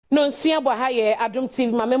No nsia bo ha ye Adom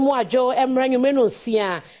TV mamemu adwo emra nwume no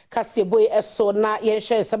nsia kase boy eso na ye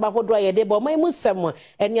hwe seba hodo ye de bo mai musem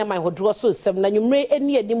eni amai hodo so sem na nwumre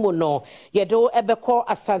eni animu no ye do ebekọ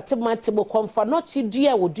asante mante bo Okomfo Anokye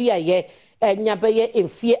dua wodua ye nyabeye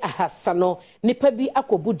emfie ahasa no nipa bi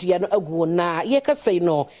akobudua no agu na ye kase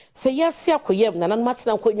no Feyiase akoyem na nan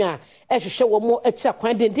matena nkonwa ehwehwe wo mo achi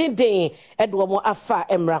akwan dendenden edo mo afa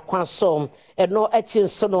emra kwan so eno achi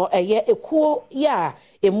nso no eye ekuo ya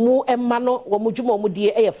emu emma no wo mo dwuma mo die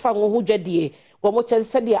eye fa ho dwadie wo mo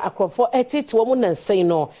kyense de akrofo etete wo mo nansen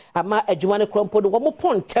no ama adwuma ne krompo do wo mo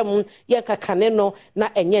pontem ye kakane no na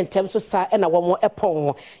enye ntem so sa na wo mo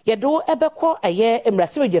epon ye do ebekọ eye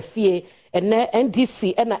emrasebedwafie ene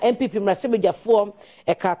NDC na MPP mrasebedwafo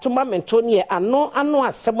eka toma mento ne ano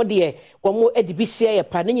asem de wo mo edibisia ye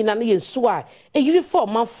pa ne nyina no ye nsu a eyiri fo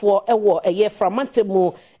manfo ewo eye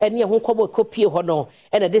framantemu ene ho kobo kopie ho no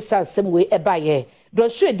ene de sansem we ebaye don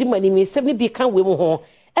hwe edi manimi sem ne bi kan we mu ho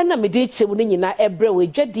ena mede chewu ne nyina ebre we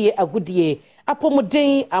dwadie agudie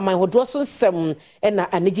apomuden amanhodo so nsem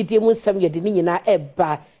ena anegidie mu nsem ye de ne nyina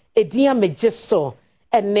eba edia mejeso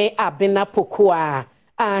ene abena pokoa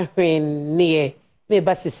ahwennie me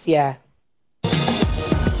basisia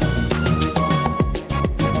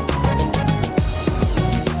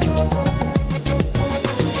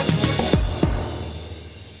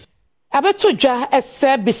abeto dwa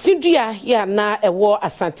ese bisidua ya na ewo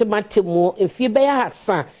asante mantemu emfie beya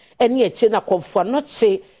hasa ene eche na Okomfo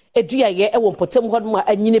Anokye edua ye ewo mpotem hodom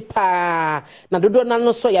anyini pa na dodo na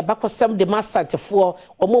no so ya bakosem de masantefo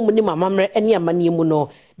omomu ni mamamre ene amane mu no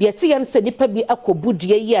de tie yan se nipa bi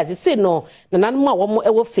akobudua yi azese no na nanom a wo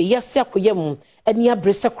ewo Feyiase akoyem ene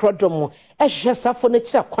abrese krodom ehwe safo na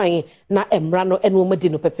kira kwan na emra no ene wo di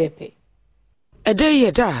no pepepe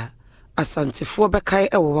edeye da asantefo bekai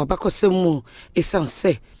ewo babakosem mu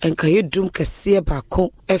esanse enkaye dum kaseɛ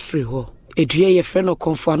baako efri ho edua ye frɛ no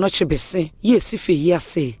Okomfo Anokye bese ye si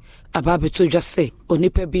Feyiase ababeto dwase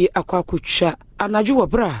onipa bi akwakotwa anadwo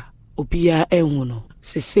wobra obia enwu no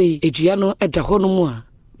sesei edua no eda ho no mu a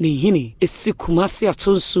ne hini esi Kumase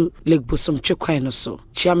atonsu legbosom twekwan no so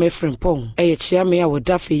chiame frempong eye chiame a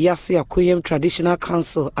woda Feyiase akoyem traditional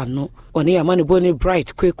council ano oni amane boni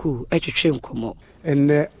bright kweku etwetwe nkomo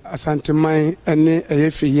ene asanteman ene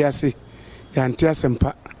eye Feyiase yante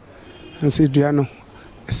asempa nse dua no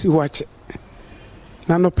esi wache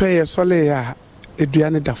na no peye sole ya edua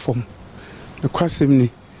ne da fom ne kwasem ni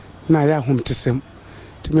na ya homtesem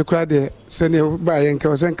timi kura de sene ba yenka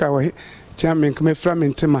ozenka wo chairman kame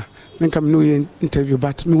framentima menka me no interview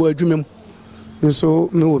but me wa adwumem so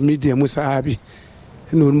me wo media musa abi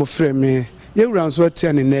no mo frɛ me ye wura so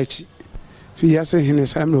atia ne nachi Feyiase hene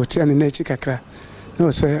sa me otia ne nachi kakra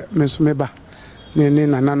no se me so me ba ne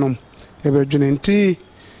nananom ye bedwene nti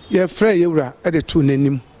ye frɛ ye wura e de tu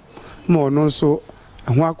nanim mo no so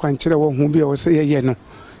ho akwankyere wo ho bi o se ye no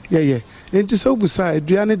ye nti so busa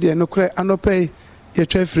edua ne de no kra anopɛ ye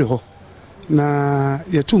twa firi ho na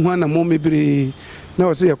ye tu ho na mo mebere na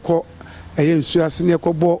o se ye kɔ eye nsu ase ne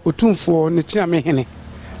kɔbɔ otumfo ne chiame hene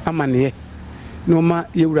amane no ma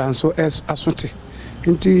ye wura nso asote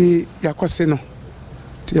nti yakɔse no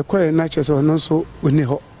ti yakɔye na kyese no so oni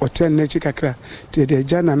ho oten na chikakra ti de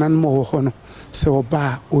jana nan mo ho no se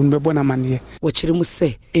oba onbebo na mane wɔkyere mu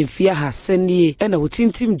sɛ emfia ha sɛnie ɛna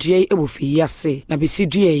wotintim dua yi ebo Feyiase na besi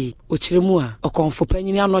dua yi wɔkyere mu a Okomfo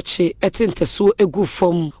panyini Anokye ɛtenteso egu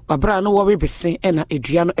fam wabra no wɔrebese ɛna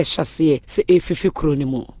edua no ɛhyase sɛ efifi kuro ne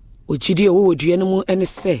mu ogidi wo dua no mu ɛne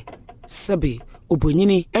sɛ sɛbe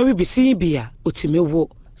obonyini ɛrebesi bia otimewo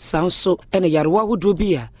sanso ɛna yarewa hodo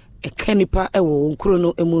bia ekanipa ewo nkuro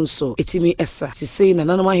no emu nso etimi esa sisei na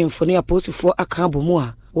nanom ahemfo ne aposifo aka abomu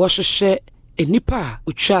a wɔhwehwɛ enipa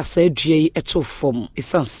utwa asa adua yi etofom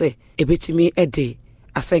esanse ebetimi ede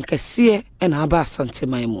asankasiɛ ɛna aba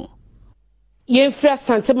asanteman mu yemfra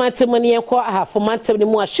santeman ne yekɔ ahafomantem ne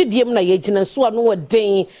mu ahwediem na yegyina so ano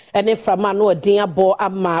wɔden ene frama no wɔden abɔ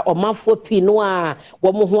ama ɔmanfo pi no a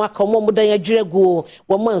wɔn ho aka wɔn dan adweregu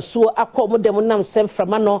wɔn nsuo akɔ wɔn dem nam sɛm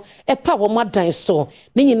frama no ɛpa wɔn adan so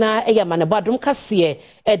ne nyinaa ɛyɛ manebo Adom Kaseɛ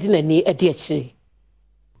ɛde nani ɛde akyire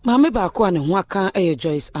Mame baako a ne ho aka ɛyɛ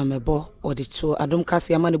Joyce Amebo ɔde to Adom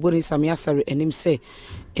Kaseɛ manebo ne Sami Asare anim sɛ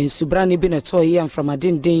ensubra ne bi na to yi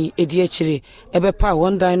amframadenden edi akyire ɛbɛpa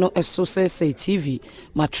wɔn dan no ɛso sɛ TV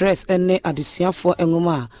mattress ɛne adesuafo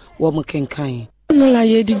enwoma a wɔn kenkan Nula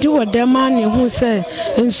ye didi wo dema ne hu se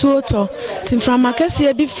nsuo to timframa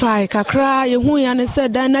kase bi fai kakra ye hu ya ne se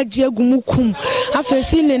dan na gye agumukum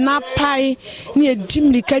afesi ne na pai ne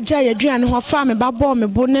edimli kagya ye duane ho fa me babo me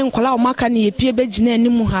bo ne nkola o maka ne ye pie begina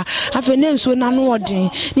animu ha afe ne nsuo na no odin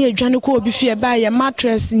ne edwane ko obi fie ba ye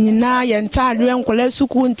mattress nyina ye ntaare nkola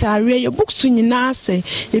suku ntaare ye books nyina se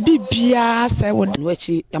ye bibia se wo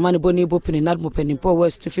nwachi yamane boni bopini nadmo penimpo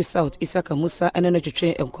west to south Isaka Musa ene no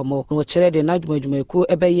twetwe enkomo no kire de nadmo adwumaku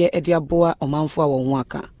ebeye ede aboa omanfo a wo ho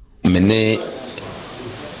aka mene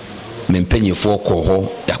mempenyefo ko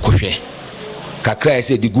ho yakohwe kakra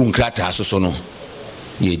ese di gu nkrata asoso no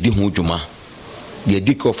ye di ho dwuma ye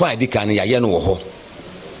di ko fa di kan ya ye no wo ho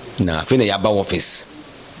na fe na ya ba office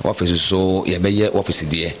so ye beye office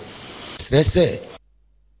de stress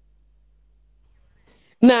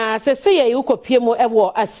na sese ye ukopie mo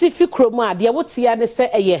ewo asifi kromo ade wotia ne se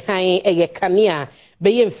eye han eye kanea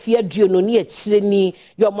beye mfie aduono ne akire ni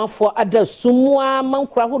yomafo adasumua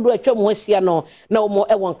mankura hodo atwa mo hia no na wo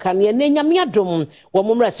ewon kanea na nyame adom wo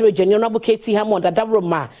mo mra se bedwane no aboketi ha mo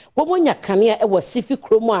dadabroma wo mo nya kanea ewo asifi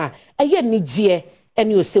kromo a eye nigye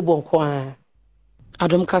ene osebonko a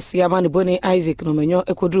Adom Kaseɛ ma ne bone Isaac no menyo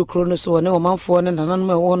ekoduru kro no so ne omanfo ne nananom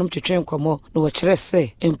e wonom twetwe nkomo no wɔkyerɛ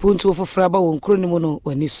sɛ empuntu ofofra ba won kro ni mu no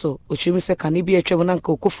wani so otwimi sɛ kane bi atwam na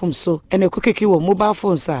nka okofum so ene kokeki wɔ mobile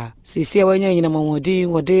phones a sisia wanya nyina mamodi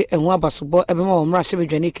wɔde enho abasobɔ ebema wɔ mra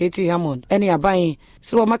hyebedwane Katie Hammond ene aban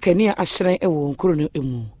sɛ wɔ makani a ahyerɛn e wɔ kro no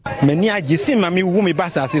emu mani agisi ma me wu me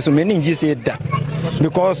basase so mani ngisi da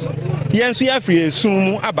because yensu ya free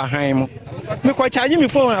esum abahan mu me ko charge me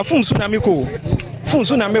phone afum so na me ko phone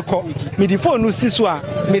so na me ko me di phone no si so a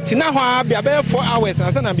me tina ho abia be 4 hours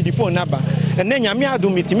na na me di phone naba enne nyame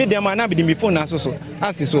adom me timi dem na be di me phone aso so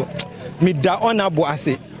ase so me da onabo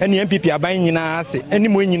ase ene MPP aban nyina ase ene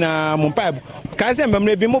mo nyina mo pipe ka se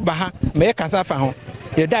mbemre bi mo ba ha me kasa fa ho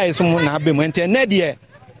ye da eso mo na abem ente ne de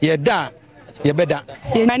ye da ye beda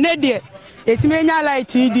na ne de etimi nya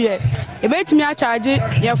light de e betimi a charge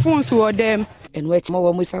ye phone so odem enwe chama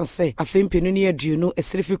wa musan se afempenu ne aduonu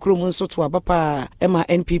esrifi kromu nso to abapa ema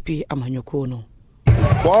NPP amanyoko no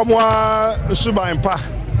wo mo suban pa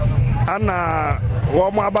ana wo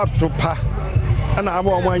mo abatu pa ana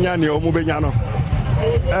amo mo anya ne o mo benya no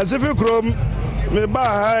esrifi krom me ba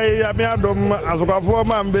hai ya me adom asokafo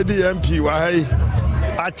ma mbedi MP wa hai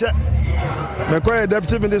ache me ko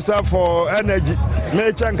deputy minister for energy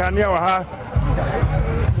me chankania wa ha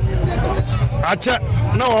ache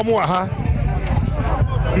na wo mo wa ha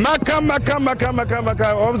maka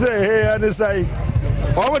omse he ani sai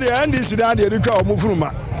omo de NDC na de retwa omo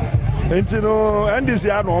furuma enti no NDC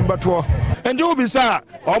ano ombeto enti obi sa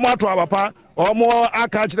omo ato abapa omo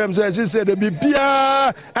aka kirem se de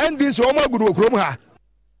bibia NDC omo agudu okrom ha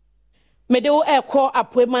medewo ekọ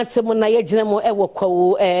apoemantem na yegyina mo ewo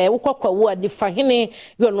kwawo wokwawo ani fahene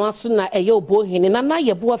yono aso na eye obohene na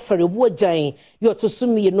yebo afere obo agyan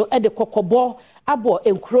yotosumi no ede kokobo abo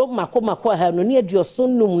enkro makoma ha no ne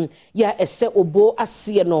aduosonum ya ese obo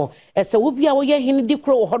ase no ese wo bia wo ye hene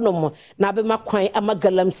dikro wo honom na abema kwan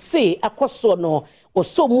amagalamse akoso no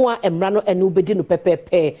osomu a emra no ene obedi no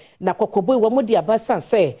pepepe na kokobo wo modi abasa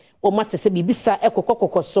se wo matese bibisa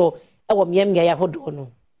ekokokoso ewo miamia ya hodo no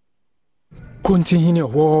Kontihini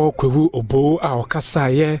wo kwewu obo a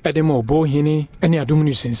okasaye edema obo hini ene adom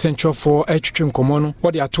news nsentwofo atwetwe nkomo no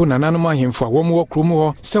wode ato nananom ahemfo a womo wo krom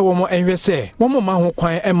ho se womo enwe se womo ma ho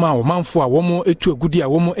kwan ema wo manfo a womo etu agudi a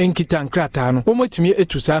womo enkita nkrata no womo timi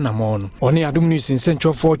etusa na mo no one adom news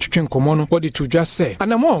nsentwofo twetwe nkomo no wode tudwa se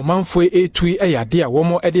anamo manfo etu eyade a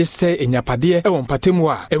womo ede se enyapade e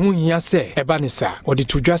wompatemu a ehun hia se eba ne sa wode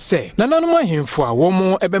tudwa se nananom ahemfo a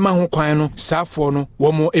womo ebema ho kwan no saafo no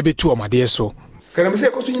womo ebetu omade so Can I say,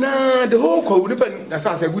 Cosina, the whole code,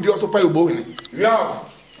 that's a good also pay bohing. Yeah.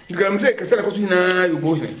 You can say, Cosina, you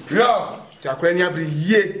bohing. Yeah. Jacrania every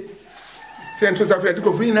year. Central Africa to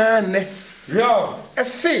go free now. Yeah. I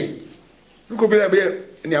say, you could be a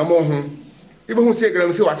bit in your home. Even who say,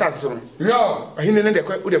 Gram say, was assassin. Yeah. I hear the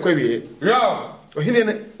quay with a quay. Yeah. Or he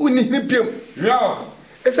didn't nip him. Yeah.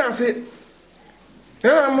 As I say,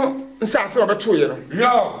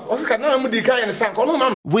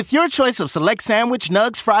 with your choice of select sandwich,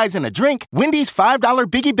 nugs, fries, and a drink, Wendy's $5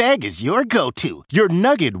 Biggie Bag is your go-to. Your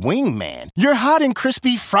nugget wingman. Your hot and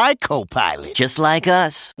crispy fry co-pilot. Just like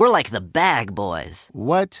us. We're like the bag boys.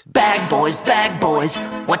 What? Bag boys,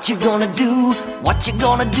 what you gonna do? What you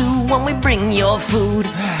gonna do when we bring your food?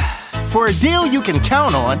 For a deal you can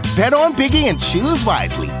count on, bet on Biggie and choose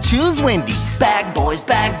wisely. Choose Wendy's. Bag boys.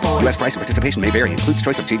 U.S. price and participation may vary. Includes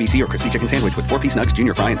choice of JVC or crispy chicken sandwich with 4-piece nugs,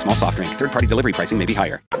 junior fry, and small soft drink. Third-party delivery pricing may be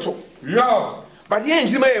higher. Yeah, but he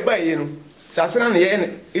ain't my bay, sasena na ye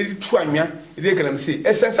edi tu anwa edi galamsey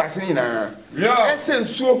ese sasena na ese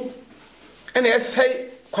nsuo ene ese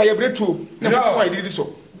kwayebretu na fofo edi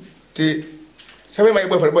so ti sabe mai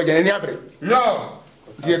bofa bo jana ni abre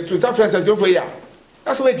ti to ta friends do for ya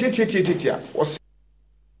aso we tie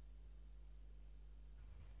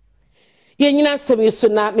ye nyina semi so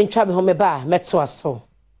na mentwa be ho me ba meto aso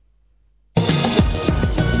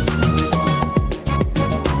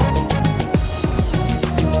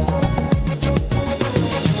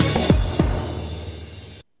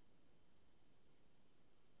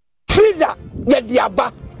freezer ya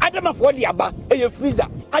diaba adama fo diaba e freezer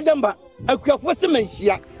adama akuafo se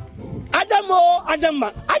manhia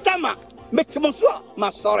adama metimo so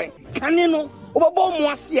ma sorry kane no obobo mu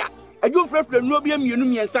ase a adwo frefre no bi amienu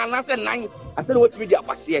miensa na se nan ase na wotimi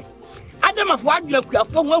diaba se adama fo adwo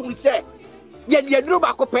akuafo ho ahu se ye de duro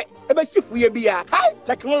ba kope e be shifu ye bia high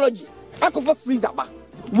technology akofo freezer ba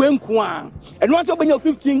wenku a eno anto benya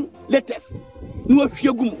 15 latest no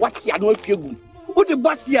ahwiegum watia no ahwiegum wo de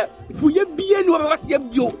basia fu ye bia no ba basia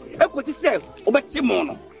bio ekoti se obeti mo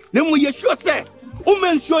no na mu ye sure se o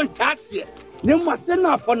mention tasie ne mu ase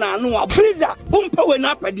na afọ na anu a freezer umpa we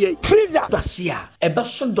na apade freezer basia ebe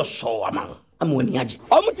so do so aman amoni age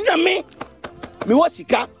omuti na me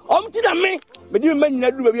wasika omuti na me di me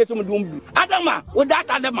nyina du ba bi so mu dum du adama wo that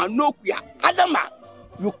adama no kuya adama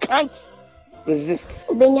you can't resist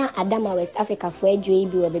Ubenya Adama West Africa for edwe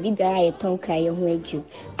bi obe bibia ye tonka ye ho edwu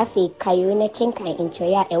afi kayo na kenkan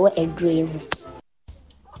enchoya ewo edre hu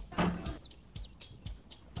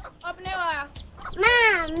Oblewa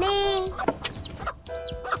Mami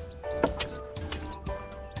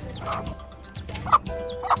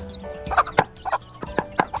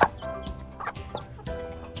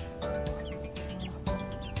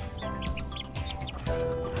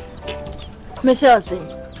Michelle fe.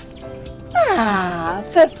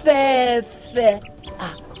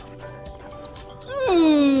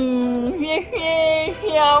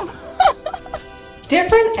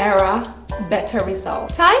 Different era, better result.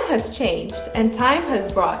 Time has changed and time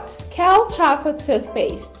has brought Kel Choco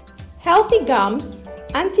Toothpaste, healthy gums,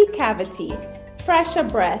 anti-cavity, fresher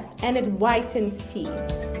breath, and it whitens teeth.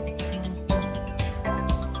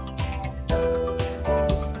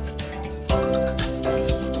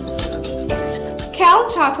 Kel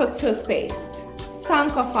Choco Toothpaste,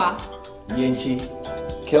 Sankofa. Yenchi,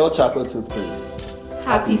 Kel Choco Toothpaste.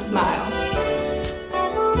 Happy smile.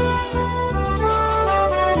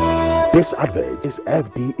 This advert is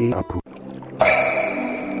FDA approved.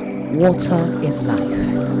 Water is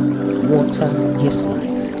life. Water gives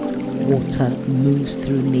life. Water moves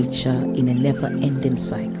through nature in a never-ending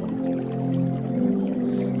cycle.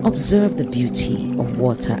 Observe the beauty of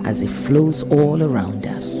water as it flows all around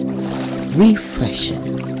us,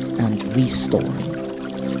 refreshing and restoring.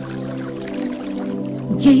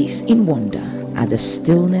 Gaze in wonder at the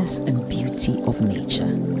stillness and beauty of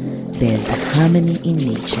nature. There's harmony in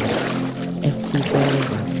nature everywhere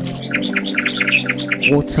around.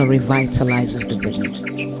 Water revitalizes the body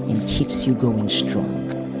and keeps you going strong.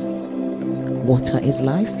 Water is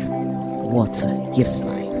life. Water gives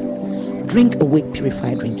life. Drink Awake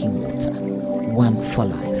Purified Drinking Water. One for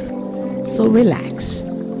life. So relax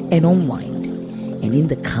and unwind, and in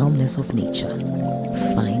the calmness of nature,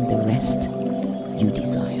 find the rest you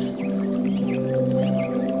desire.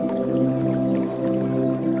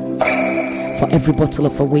 For every bottle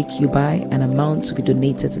of Awake you buy, an amount to be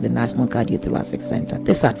donated to the National Cardiothoracic Center.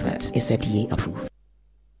 This advert is FDA approved.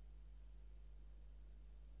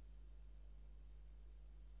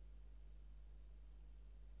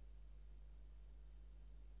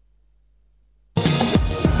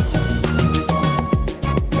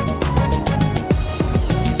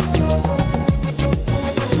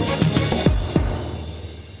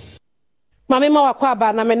 Mame ma wakwa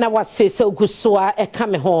ba na me na wasese ogusoa eka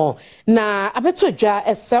me ho na abeto dwa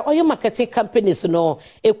ese oyo marketing companies no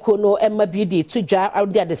ekuo no emma bidi to dwa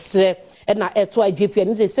awde adesre na eto IGP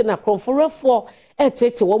ni se na konforofo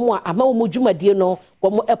etete wo mu ama wo dwumadie no wo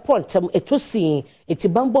mu epontem etosi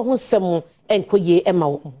etibambo ho sem enkoye ema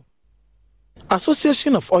wo.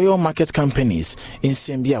 Association of Oil Market Companies in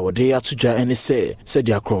Sambia where they are to ja and say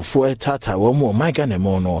their crop for tata one more my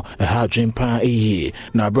ganemono a hard dream pan a year.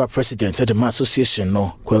 Now bra president of the association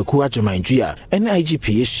no Kwaku Ajumanjia and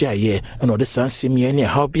IGP share ye and other San Simeon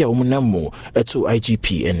how be a woman a two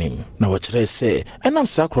IGP and him. Now what they say and I'm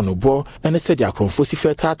sacrono bo and they said their crop for si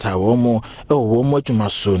tata one more one more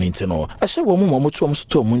jumaso ninteno. I shall one more to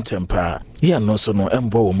muntempa. Yeah, no so no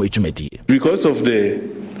embo mejumedi. Because of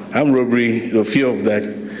the armed robbery, the fear of that,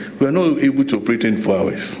 we are not able to operate in 4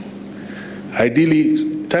 hours.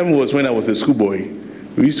 Ideally, time was when I was a schoolboy.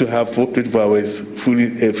 We used to have 24 hours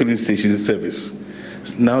filling station service.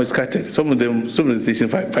 Now it's scattered. Some of the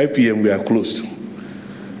stations 5 p.m. we are closed,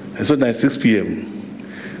 and so now 6 p.m.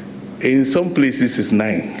 In some places it's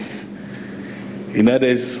 9. In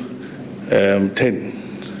others 10.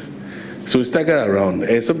 So it's staggered around,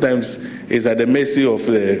 and sometimes it's at the mercy of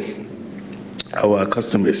our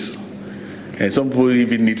customers. And some people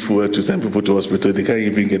even need fuel to send people to hospital. They can't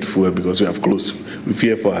even get fuel because we have closed. We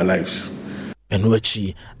fear for our lives.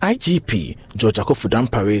 Enuachi, IGP, George Okomfo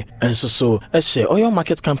Dampare, and so share oil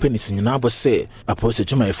market companies in Nabo say, a post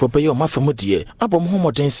Juma for Bayo Mafamudie, Abom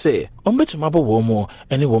Homodin say, on Betumabo Womo,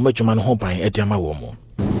 any woman Juman Hobai at Yama Womo.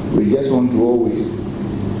 We just want to always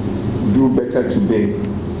do better today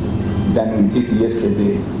than we did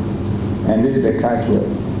yesterday. And this is the catchword.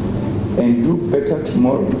 And do better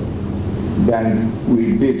tomorrow than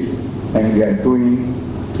we did and we are doing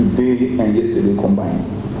today and yesterday combined.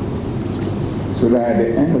 So that at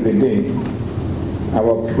the end of the day,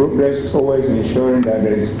 our progress towards ensuring that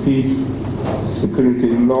there is peace, security,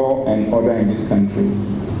 law, and order in this country.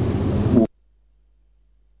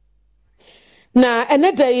 Na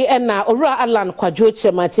enedai na ora alan kwadwo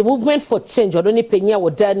chemate movement for change odoni penya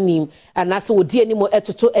wodanim anase wodi animo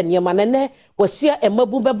etoto enema nene wosia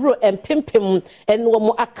emabu bebro empempem enwo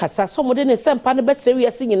mo akasa so mo de ne sempa ne betere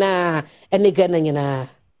yasi nyina enega na nyina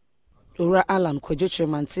ora alan kwadwo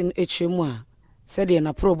chemante echemu a sede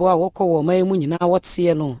na probo a wokọ wo man mu nyina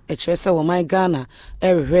wotie no ekere se wo man Ghana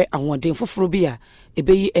ehwe ahoden foforo bi a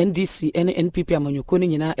ebeyi NDC ene NPP amanyoko ni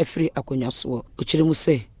nyina afiri akonwa so okire mu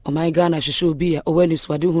se o man Ghana hwehwe obi a owani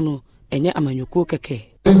swade hunu enye amanyoko keke.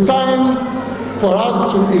 It's time for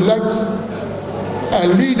us to elect a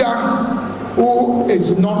leader who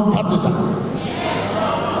is non-partisan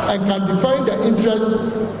and can defend the interests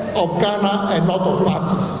of Ghana and not of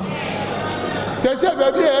parties. Say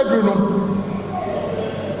baby Edruno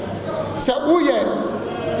se uye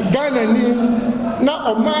Ghana ni na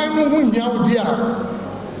oman hu hia dia,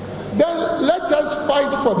 then let us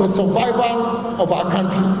fight for the survival of our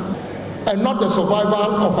country and not the survival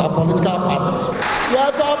of our political parties.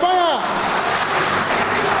 Ya baba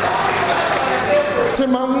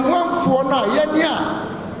timamwanfo na ye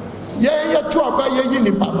ye to aba ye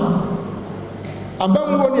nipa no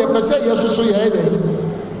ambamwo ne pese ye soso ye de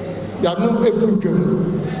ya no ebrudwem.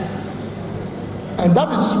 And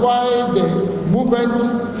that is why the movement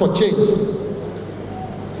for change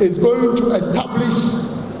is going to establish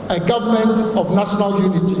a government of national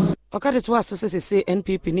unity. Okade to aso se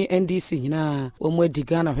NPP ni NDC nyina omo edi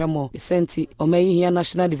Ghana hwemo senti omayi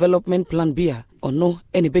national development plan bia ono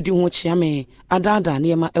eni bedi ho chiame adada na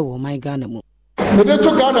ema ewo man Ghana mu. Me de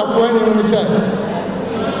to Ghana for any say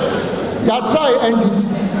ya try NDC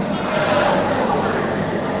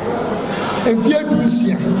en vie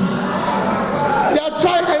dusia ya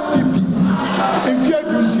try MPP en vie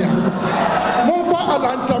dusia mon fa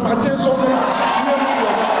alancha matin so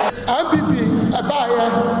MPP abaye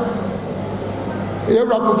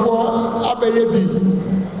Europe before abaye bi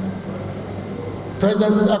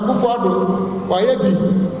President Akufo-Addo waye bi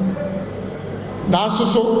na so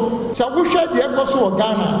se wo hwe de ekoso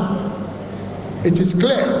Ghana. It is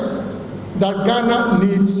clear that Ghana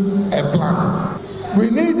needs a plan. We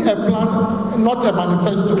need a plan, not a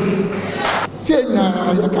manifesto. Say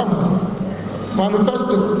na ya come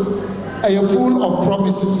manifesto are full of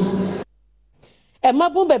promises.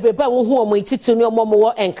 Emabu bebeba wo hu omo ititu ni omo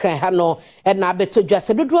wo enkran ha no na abeto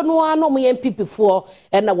dwase dodo no ano mo MPP fo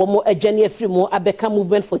na wo mo adwane afiri mu abeka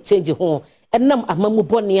movement for change ho enam amamu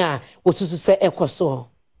bone a wosusu se ekoso.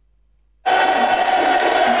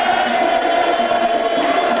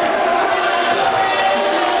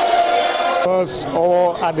 Because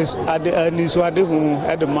all at the Niswade who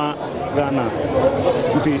at the Ghana.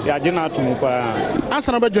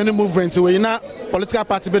 Answer about joining movement we na political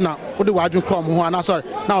party be na wo de waju come ho na sorry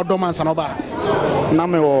na odom answer no ba na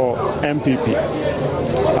me wo MPP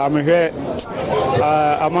amehwe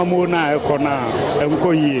amamu na ekona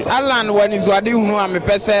enkoyie Alan wani Niswade hunu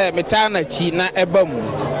amepese metana chi na ebamu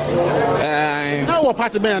na wo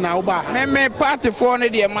party be na wo ba me party for ne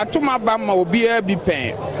de matuma ba ma obi a bi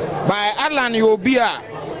pen by Alan you obi a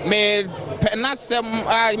me penasem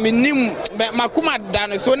menim makuma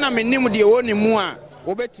dane so na menim de woni mu a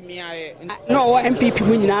obetimi aye no MPP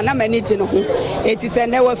mu nyina na manage no ho enti se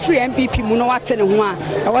na wa free MPP mu no wate ne ho a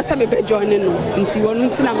e wasa me be join no nti wonu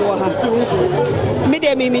nti na me wo ha me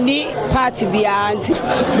de me ni party bia nti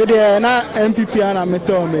me de na MPP ana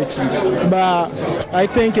meto mechi but I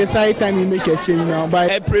think it's high time we make a change now by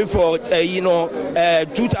April for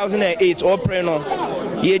 2008 or pray no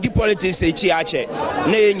ye di politics echi ache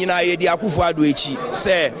na nyina ye di Akufo-Addo echi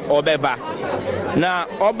se obeba na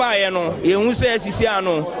obaye no yehu se asisi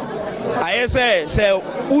ano aye se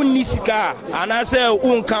unni sika ana se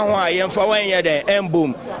unka ho a yemfa wanye den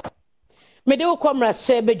embom mede wo kwamra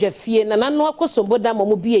hye bedwa fie na nanu akosomboda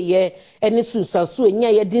mo bieye eni sunsanso enya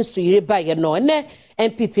ye din suyire baye no ene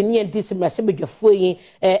MPP ni ndisi mrase bedwafo yi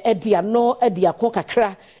edi ano edi akon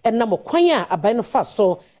kakra na mo kwan a aban no fa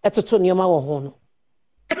so etoto nioma wo ho no.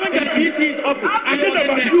 Is it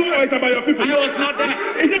about you or is it about your people? I was not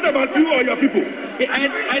there. Is it about you or your people?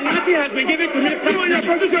 And nothing has been given to me. You and your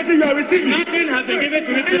constituency you are receiving. Nothing has been given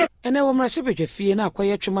to me. And I will Mrashibedwa fie na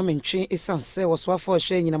akwaya twema mentwe esanse waswafo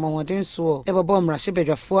hye nyina mahoden so ebebo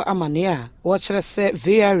Mrashibedwafo amane a wo kire se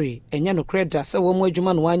VR enya no kreda se wo mu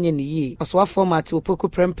adwuma no wanye ne yi waswafo mate opoku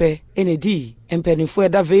prempe enedi empanifo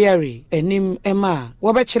eda VR enim ema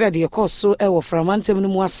wo be kire de ekoso ewo framantem no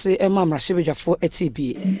mu ase ema Mrashibedwafo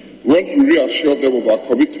etibie. We want to reassure them of our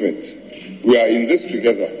commitment. We are in this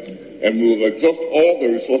together and we will exhaust all the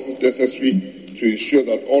resources necessary to ensure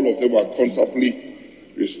that all of them are comfortably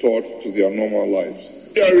restored to their normal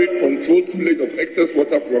lives. Area controlled spillage of excess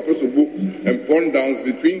water from Akosobu and pond dams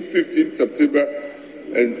between 15th September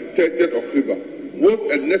and 30th October was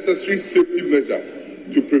a necessary safety measure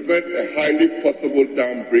to prevent a highly possible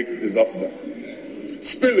dam break disaster.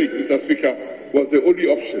 Spilling, Mr. Speaker, was the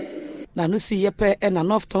only option. Na nusi yepe ena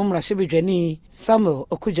Northton Mrashibedwani Samuel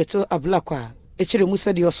Okujeto Ablakwa echere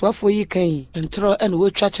musa di oswafo yi kan entro ena wo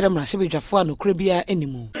twa kire Mrashibedwafo anokre bia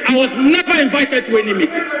enimu. I was never invited to any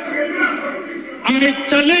meeting. I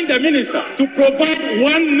challenge the minister to provide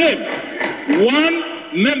one name,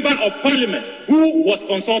 one member of parliament who was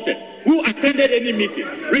consulted, who attended any meeting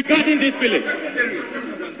regarding this village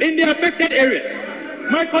in the affected areas.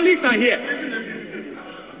 My colleagues are here.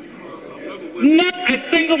 Not a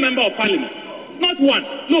single member of parliament. Not one.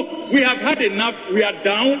 Look, we have had enough. We are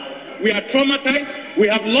down. We are traumatized. We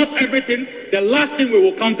have lost everything. The last thing we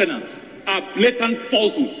will countenance are blatant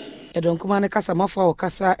falsehoods. Adom Kumane kasa mafo o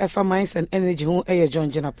kasa efa mines and energy hu eye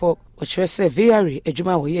John Jenapo o kire se VR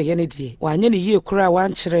adwuma wo ye ne die wa anye ne yie kura wa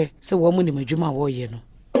nkire se wo mu ni adwuma wo ye no.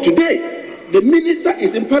 Today, the minister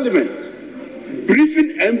is in parliament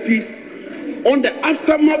briefing MPs on the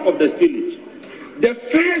aftermath of the spillage. The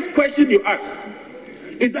first question you ask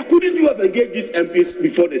is that couldn't you have engaged these MPs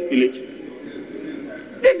before the spillage?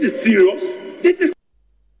 This is serious. This is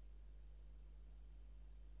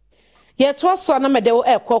yet was so na medewo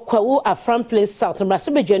ekokwawu Afram Place South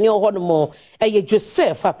Mrashibedwani ohono eye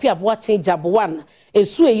Joseph apia boatin Jabo1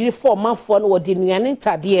 ensu eyiri for manfo no wodi nuane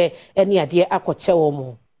ntade ene ade akoche wo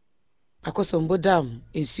mo Akosombo dam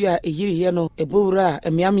ensu a eyiri ye no ebowura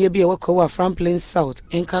emiamye bi ewakwa Afram Place South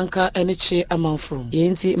enkanka ene che amanfrom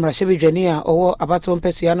yenti Mrashibedwani a owo abato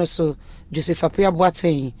mpesua no so Joseph apia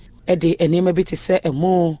boatin ede enema bi te se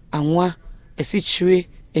emo anwa esichire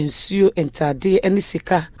ensuo entade ene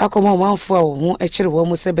sika akoma manfo a wo ho ekire wo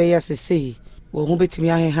mo se beya sesei wo ho betimi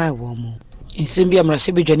ahehan wo mo ensem bia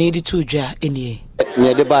Mrashibedwani di tudwa enie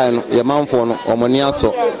ne de bae no ye manfo no omoni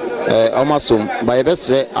aso omasom ba ye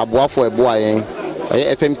besre aboafo eboa yen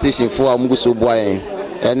FM station fo a muguso boa yen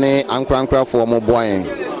ene ankrankra mo boa yen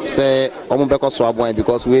se omo bekoso aboa yen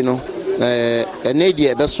because we no ene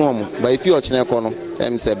die ebeso omo ba ifi ochine ko no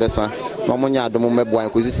em se besa omonya adomo meboa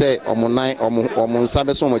ko si se omonan omo nsa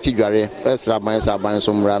beso omo chidware esra ban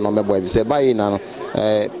so mra no meboa bi se bayi na no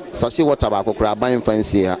sasi water ba kokra ban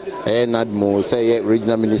fancy ha nadmo se ye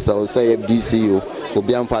regional minister se ye DCO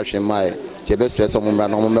obi amfa hwemai ke be stress omo mra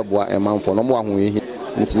no meboa emanfo no mo ahu yi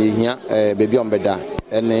ntini hia bebi ombeda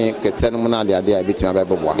ene kete no na ade a bitima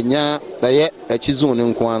beboa nya ye achizun ne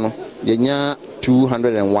nko ano ye nya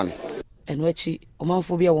 201 enwachi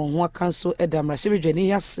omanfo bia won ho akanso eda Mrashibedwani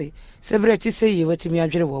yase sebreti se ye watimi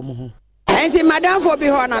adwere wo mo ho enti madam fo bi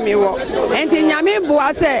ho na mi wo enti nyame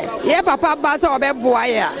boa se ye papa ba se obeboa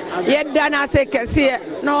ye dana se kese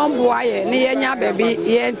na onboa ye ne ye nya baby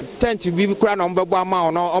ye tent bi kura na ombeboa ma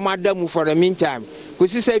no o madamu for the meantime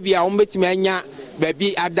kusi se bia ombetimi anya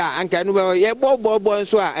baby ada anka no ye bobo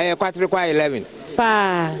nso a kwatre kwa 11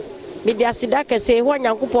 pa mi dia sida kese ho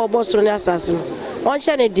nyankopɔ bɔ soro ne asase no on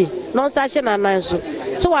hye ne di no nsa hye na nan so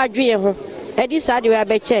wadwe ho edi sa de we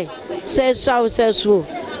abɛkyɛ se so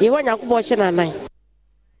ye ho nyankopɔ hye na nan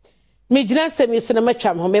mi gina semi so na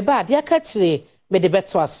matwam ho me ba ade aka kire me de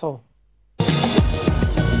beto aso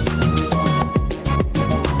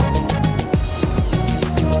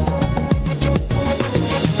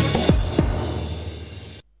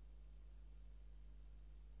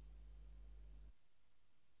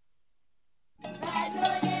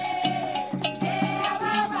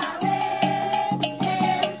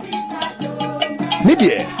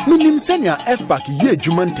Media, minim senya F-Pack ye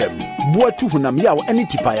jumantem, bua tu hunam yaw eni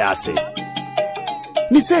tipayase.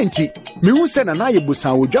 Ni senti, me hu se na na ye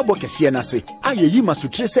busan odwabo kese na se. Aye yi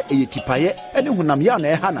masutre se eyetipaye ene honam ya na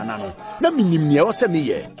eha nana no. Na minim ne wo se me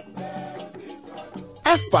ye.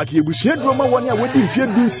 F-Pack ye busua droma woni a wodi mfie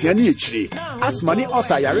dunsia ne echire. Asmani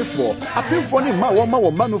osa yarefo, apemfo ne ma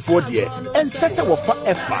wo manofo de. Ensese wo fa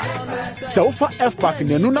F-Pack. Se wo fa F-Pack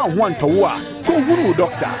ne no na ho antowo a, ko huru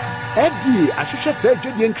doctor. FDA ahwehwe se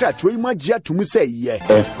dwedie nkra troyi magia tumu se ye.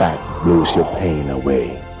 F-Pack blows your pain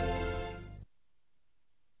away.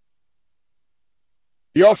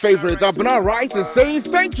 Your favorite Abna Rice is saying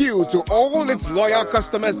thank you to all its loyal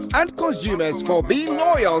customers and consumers for being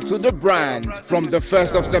loyal to the brand. From the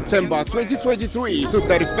 1st of September 2023 to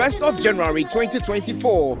 31st of January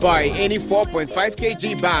 2024, buy any 4.5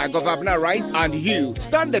 kg bag of Abna Rice and you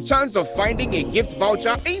stand the chance of finding a gift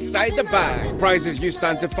voucher inside the bag. Prizes you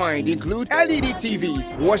stand to find include LED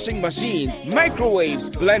TVs, washing machines, microwaves,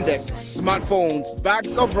 blenders, smartphones,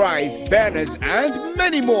 bags of rice, banners, and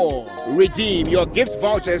many more. Redeem your gift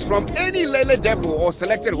vouchers from any Lele depot or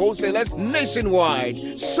selected wholesalers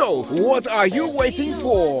nationwide. So, what are you waiting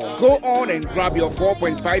for? Go on and grab your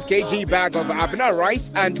 4.5 kg bag of Abna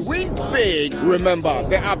Rice and win big. Remember,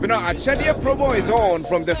 the Abna Achedia promo is on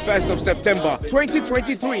from the 1st of September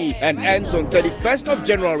 2023 and ends on 31st of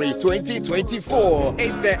January 2024.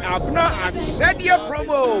 It's the Abna Achedia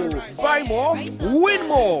promo. Buy more, win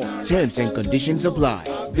more. Terms and conditions apply.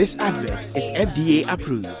 This advert is FDA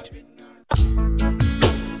approved.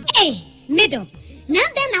 Hey, middle.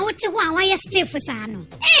 Nanda na wote ho a stay for sano.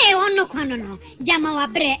 Eh ono kwano no. Jama wa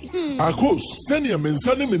bre. Akos, senior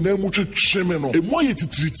mensane me na mu twetwe no. E moye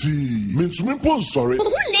titiriti. Mentumi pon sorry. Ho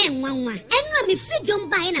na enwanwa. Enwa me fidwom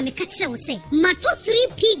bae na me ka kire wo se. Mato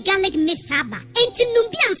 3P garlic mixture ba. Enti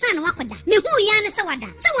numbi ansa na wakoda. Me hu ya ne se wada.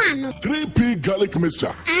 Se wano. 3P garlic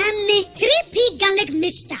mixture. Ane 3P garlic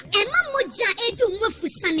mixture. Ema moja edu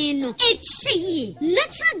mafusane no. Eche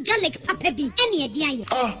natural garlic papa bi. Ene edi aye.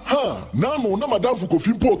 Aha. Na no na madam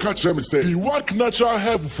Fukofimpo catch me say he work natural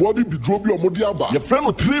health for the bidrobi omodiaba. Your friend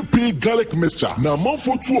 3P garlic mixture. Na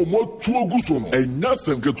manfo tu omo tu oguso no. Enya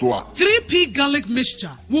semketoa. 3P garlic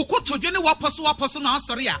mixture. Wo ko todwe ne waposo na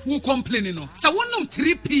asori a wo complain no. Sa wonum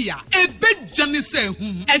 3P a ebejane se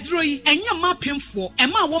hu. Edro yi enya mapemfo,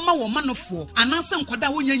 ema wo ma nofo. Ananse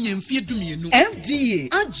nkoda wo nyanya mfie dumienu. FDA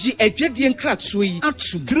agi edwedie nkratso yi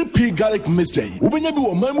atum. 3P garlic mixture. Ubenya bi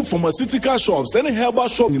wo mamu pharmaceutical shops and herbal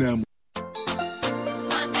shops nyinam.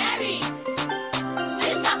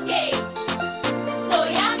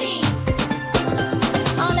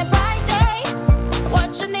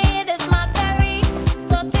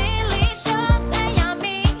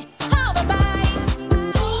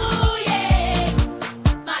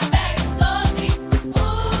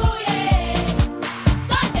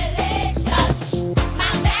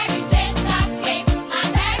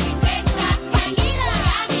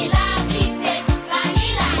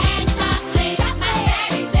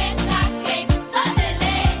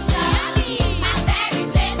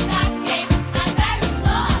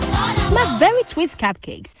 Twist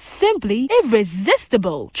cupcakes, simply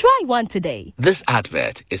irresistible. Try one today. This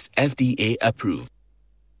advert is FDA approved.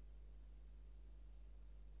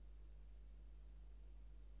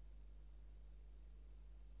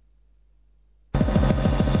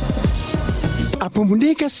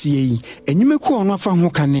 Apomune kasie enyumeku ono afa ho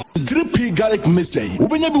kane 3P garlic mixture.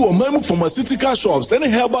 Ubenya bi wo mamu pharmaceutical shops and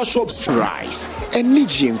herbal shops. Rice and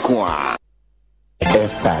Nijinqua.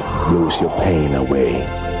 F-Pack blows your pain away.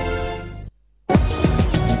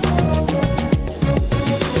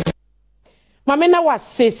 Mamena was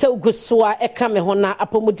say so gusua eka me ho na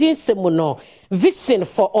apomudin semu no vision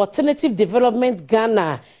for alternative development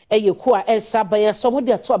Ghana eyeku a ensabaya so mo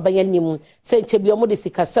de ato abaya nim se nchebi omo de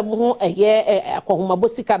sikasem ho eye akohomabo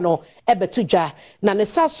sika no ebetudwa na ne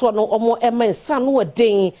saso no omo ema nsa no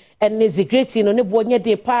odin ene zigreti no ne bo nye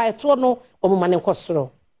de pa eto no omo mane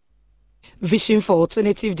nkosoro. Vision for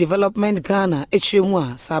Alternative Development Ghana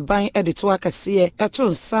Echemwa Saban Editor Kaseɛ ɛto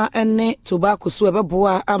nsa ene tobacco so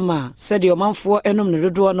ɛbɛboa ama sɛde ɔmanfoɔ enom ne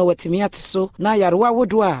dodoɔ no watimi ate so na yarewa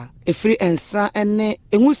wodo a efiri ensa ene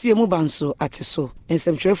enwusie mu banso ate so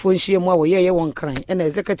nsɛmtwerɛfoɔ nhyiamu a wɔyɛyɛ wɔn kran ɛna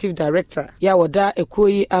executive director ya wɔda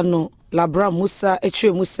ekoyi ano Labra Musa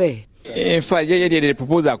Echemu sɛ in fact, the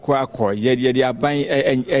proposal the aban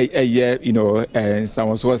you know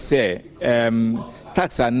someone was say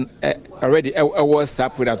tax and already was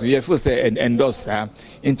separate that we feel say endorse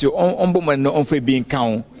into ombuman no on being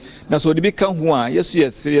count. Now so the big count who are yes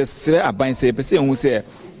aban say person who say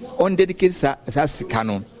on dedicate sa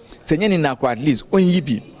canon. Say na at least on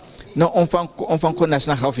yibi. No on fan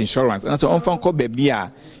national health insurance and so on fan baby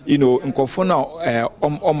you know in confona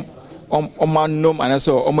nom and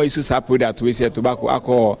so omo use sa product we say tobacco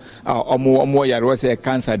alcohol omo yare say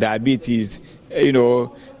cancer diabetes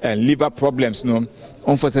and liver problems no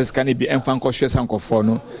unfortunately can be enfanko hwese ankofo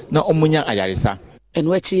no na omunya ayaresa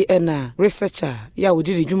Enwechi ena researcher ya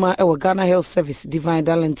udiri juma ewo Ghana Health Service Divine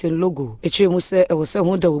Darlington logo echi mu se ewo se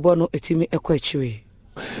hu da wo no etimi ekwa echiwe.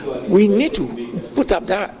 We need to put up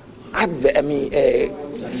that advocacy.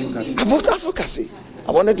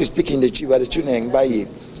 I wanted to speak in the chief, but the tuning by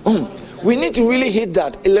we need to really hit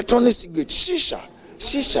that electronic cigarette shisha.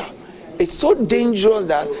 It's so dangerous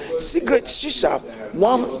that cigarette shisha,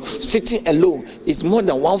 one sitting alone, is more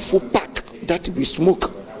than one full pack that we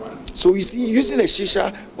smoke. So you see, using a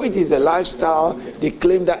shisha, which is a lifestyle, they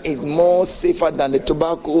claim that is more safer than the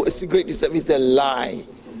tobacco. A cigarette is a lie.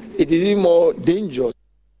 It is even more dangerous.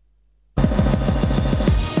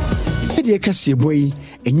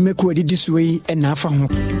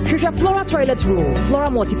 Flora toilet roll, Flora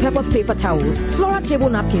multi-purpose paper towels, Flora table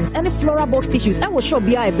napkins, and Flora box tissues. I will show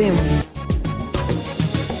BI BIM.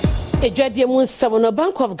 Ejwadie mu nsɛm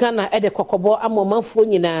Bank of Ghana ede kokobo amomanfo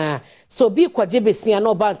nyina so bi kwaje besia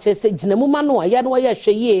no ba nkyese ginamu ma no ya no ya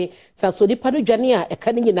hweye sanso nipa no dwane a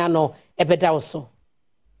eka ne nyina no ebeda wo so.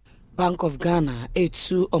 Bank of Ghana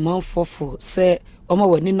etu omanfofo se oma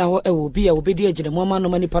wani na ho ewo bi a obedi aginamu ma no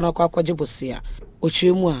manipa no akwaje bosia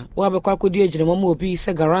ochemu a wa be kwakodi aginamu ma obi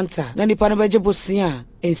se garanta na nipa no beje bosia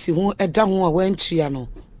ensi hu eda ho a wantua no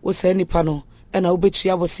wo se nipa no ena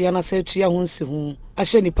obetua bosia na se tua ho nsi hu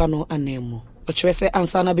ahye nipa no anemu ochwe se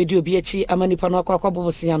ansa na bedi obi achi ama nipa no akwa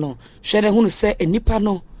bosia no hwe ne hunu se nipa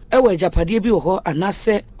no ewo ajapade bi wo ho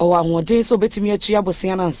anase owa ahoden so betimi atua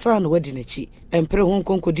bosia na ansa na wadi nachi empre hu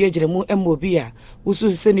konkodi agiremu emobi a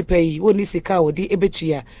usu se nipa yi woni sika wodi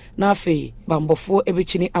ebetua na afi bambofo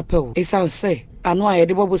ebechini apel esanse ano a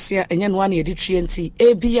yede bobosia enye no ana yede tue nti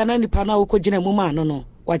ebia na nipa na wokogina mu ma no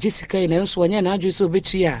waje sika ina nso onye na adwo so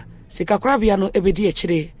obetua sika krabia no ebedi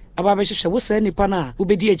akire ababe hwehwe wo se nipa na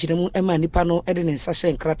ubedi agiremu ema nipa no ede ne nsa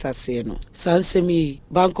hye nkrata se no sansemi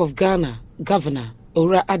Bank of Ghana Governor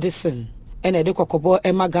Ora Addison ene de kokobo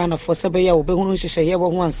ema Ghana for sebe ya obehunu hwehwe ye wo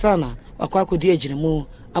ho ansana wakwa kodi agiremu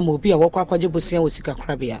ama obi a wakwa kwaje bosia wo sika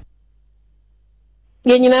krabia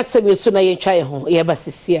yenyina sebe so na ye twae ho ye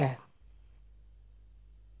basisia.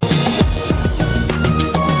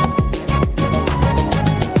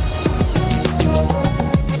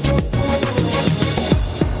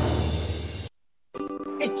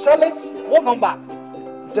 Charlie, what number?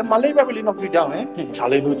 The malaria really knocked you down, eh?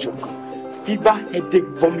 Charlie, no joke. Fever, headache,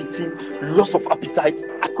 vomiting, loss of appetite.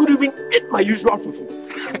 I couldn't even eat my usual fufu.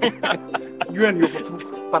 You and your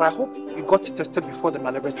fufu. But I hope you got tested before the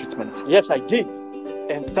malaria treatment. Yes, I did.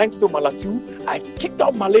 And thanks to Malatu, I kicked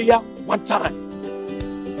out malaria one time.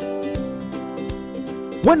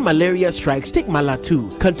 When malaria strikes, take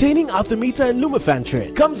Malatu, containing Artemether and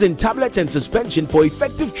Lumefantrine. Comes in tablets and suspension for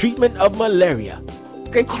effective treatment of malaria.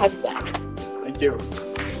 Great to have you back. Thank you.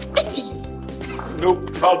 No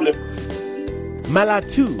problem.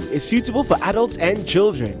 Malatu is suitable for adults and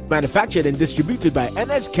children. Manufactured and distributed by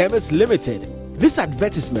NS Chemists Limited. This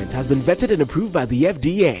advertisement has been vetted and approved by the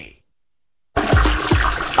FDA.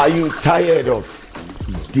 Are you tired of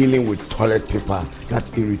dealing with toilet paper that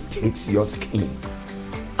irritates your skin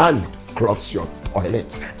and clogs your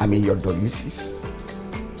toilets? Your WCs?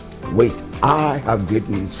 Wait, I have great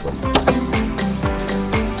news for you.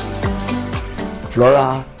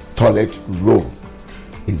 Flora Toilet Roll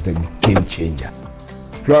is the game changer.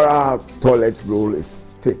 Flora Toilet Roll is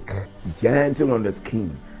thick, gentle on the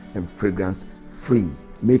skin, and fragrance free,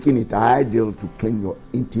 making it ideal to clean your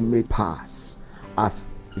intimate parts as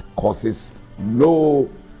it causes no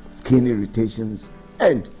skin irritations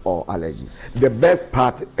and or allergies. The best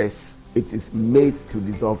part is it is made to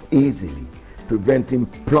dissolve easily, preventing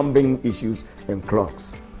plumbing issues and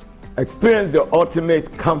clogs. Experience the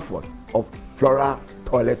ultimate comfort of Flora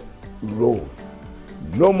Toilet Roll.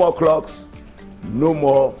 No more clogs, no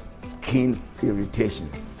more skin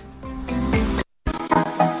irritations.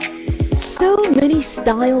 So many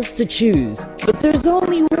styles to choose, but there's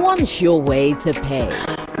only one sure way to pay.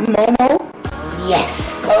 Momo?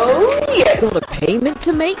 Yes. Oh, yes. Got a payment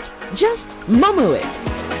to make? Just Momo it.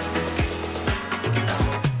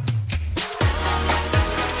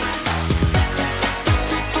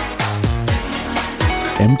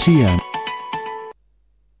 MTN.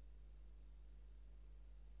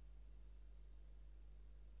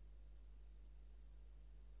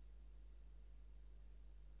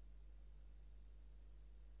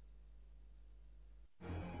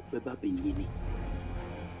 Beba benyini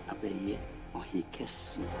abeye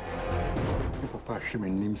ohikesi papa hweme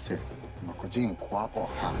nim se makoje nkwa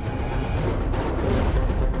oha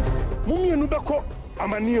Mummy and Nubako,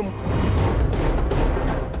 Amanium.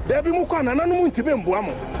 There be Mukana, no one to be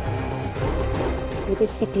Buamo. Maybe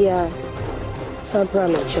CPR, some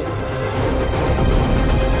premature.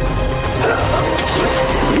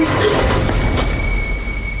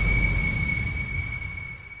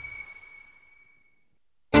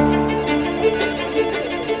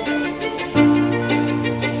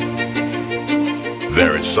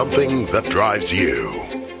 There is something that drives you.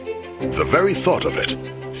 The very thought of it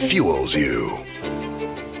fuels you.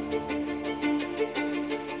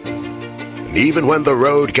 And even when the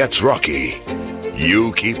road gets rocky,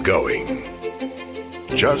 you keep going.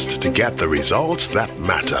 Just to get the results that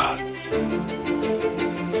matter.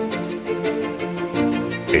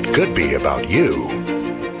 It could be about you.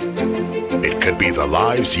 It could be the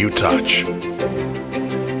lives you touch.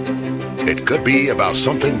 It could be about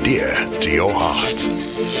something dear to your heart.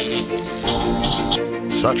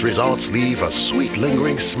 Such results leave a sweet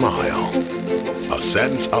lingering smile, a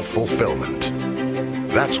sense of fulfillment.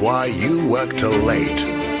 That's why you work till late,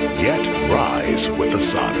 yet rise with the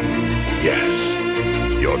sun. Yes,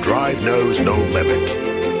 your drive knows no limit.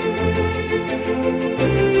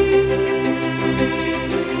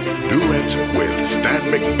 Do it with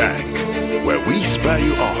Stanbic Bank, where we spur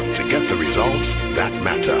you on to get the results that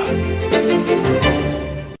matter.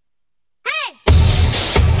 Hey!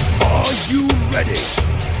 Are you ready?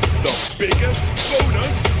 The biggest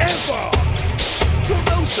bonus ever!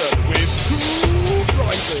 Promotion with cool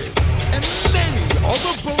prizes and many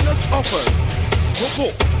other bonus offers.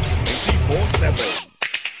 Support 24/7.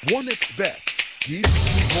 1xBet gives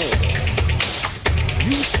you more.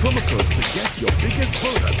 Use promo code to get your biggest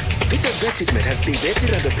bonus. This advertisement has been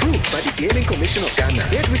vetted and approved by the Gaming Commission of Ghana.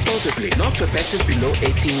 Played responsibly, not for persons below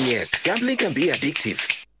 18 years. Gambling can be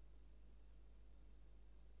addictive.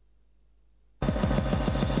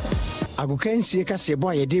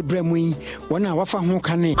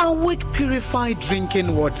 Awake purified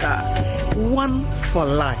drinking water. One for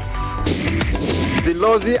life. The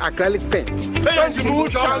Lozi acrylic paint.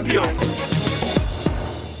 Paint champion.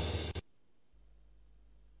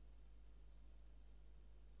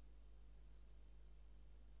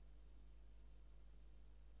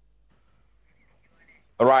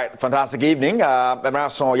 All right, fantastic evening.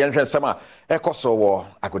 Emerson Yenhwe Sema ekoso wo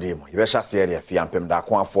agodemu. Yebesha serie fiampem da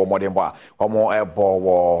kwa for modern boy. Omo ebo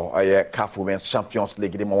wo CAF Women's Champions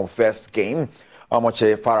League the first game.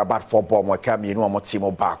 Omoche Farabat football mo kami no omo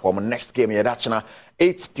team back. Omo next game yedachina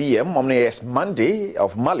 8 p.m. Omo yes Monday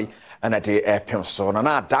of Mali and at the pem so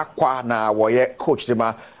na da kwa na wo ye coach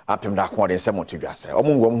dema apem da kwa de semo tudwase.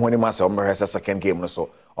 Omo wo mo ma se omo rest second game no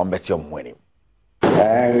so omo beti omo wani.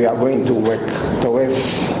 We are going to work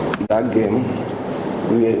towards that game.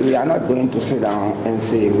 We are not going to sit down and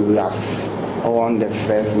say we have won the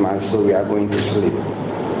first match, so we are going to sleep.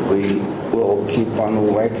 We will keep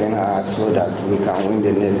on working hard so that we can win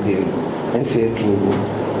the next game. And say true,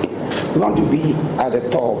 we want to be at the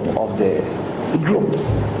top of the group.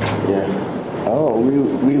 Yeah. Oh,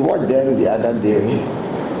 we watched them the other day.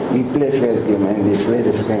 We play first game and they play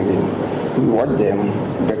the second game. We watched them,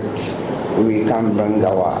 but we can bring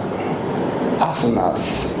our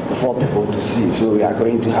arsenals for people to see. So we are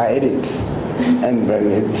going to hide it and bring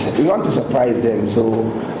it. We want to surprise them, so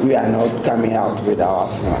we are not coming out with our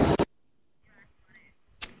arsenals.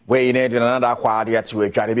 We need another quadia to a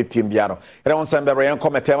Jaribi Pimbiano. And on Sunday, Brian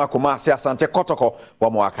Cometema, Kumasia Sante Kotoko,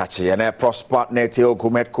 Wamoakachi, and a prosper Neteo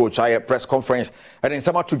Gumet coach, I press conference, and in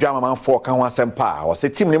summer to Jamaman for Kawan Sempa, or say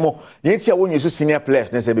Tim Nemo, Nitia when you senior players,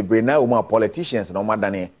 they be bring now more politicians and no more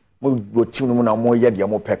than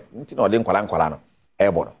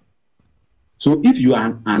so if you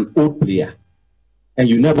are an old player and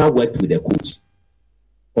you never worked with the coach,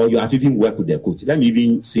 or you have even worked with the coach, let me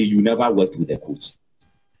even say you never worked with the coach,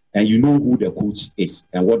 and you know who the coach is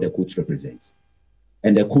and what the coach represents,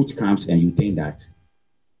 and the coach comes and you think that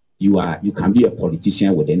you can be a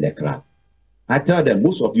politician within the club. I tell them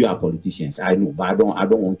most of you are politicians. I know, but I don't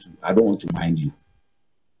want to mind you.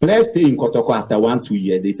 Players stay in Kotoko after 1-2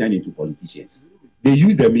 years, they turn into politicians. They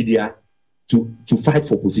use the media to fight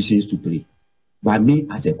for positions to play. But me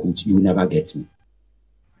as a coach, you will never get me.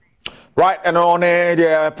 Right, and on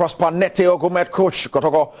the Prosper Neteo Gomet coach,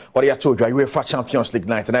 Kotoko, what you told you, UEFA Champions League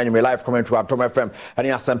night, and then you may live comment to Adom FM, and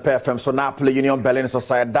you have some FM, so Napoli, Union Berlin,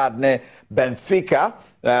 Sociedad, Benfica,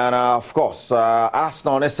 and of course,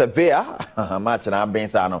 Arsenal, Sevilla, match and I've been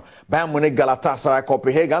saying, Bayern Munich, Galatasaray,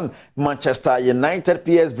 Copenhagen, Manchester United,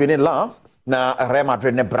 PSV, Lens, na Real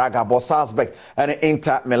Madrid, Braga, Salzburg, and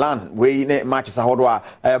Inter Milan. We matches a hodwa,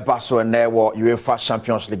 Basso, and UEFA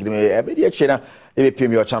Champions League. Immediate China, if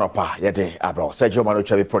you your channel, pa, yede, abro, Sergio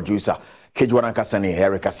Manucci, producer. Kejwana Kasani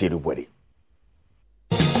Eric Asidu Body.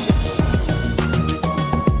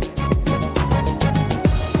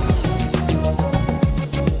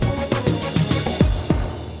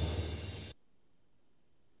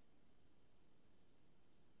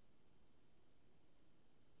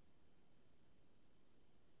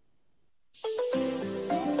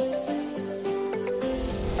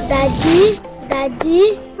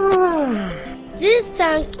 Daddy, this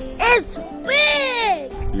tank is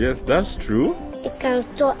big. Yes, that's true. It can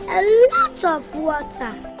store a lot of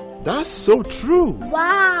water. That's so true.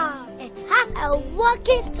 Wow, it has a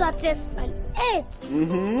working tortoise on it.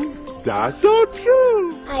 That's so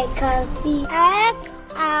true. I can see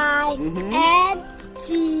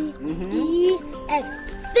SINTEX.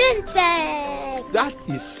 Syntax. That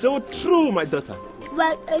is so true, my daughter.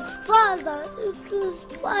 When it falls down, it will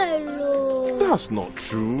spoil. That's not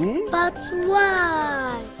true. But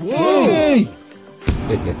why? Hey!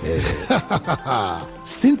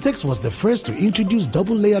 Syntex was the first to introduce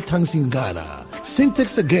double-layer tanks in Ghana.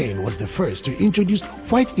 Syntex again was the first to introduce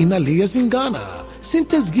white inner layers in Ghana.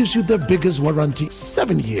 Syntex gives you the biggest warranty,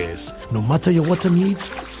 7 years. No matter your water needs,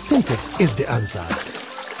 Syntex is the answer.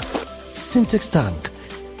 Syntex tank.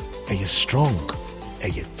 Are you strong? Are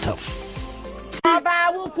you tough?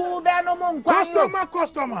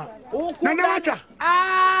 Customer.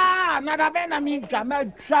 Nada bena minka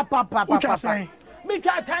me tra papa. Me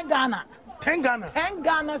tra 10 Ghana. 10 Ghana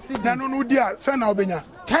cedis. Na no dia, say na obenya.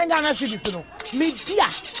 10 Ghana cedis no. Me dia.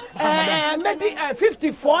 Me di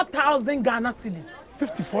 54,000 Ghana cedis.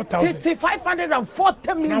 54,000.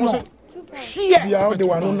 540 million. Here. We are the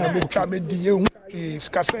one na me twa me di e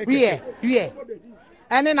skase. Yeah.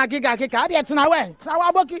 Ene na giga keka ade tena we. Tena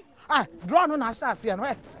wa boki. Draw no na sa no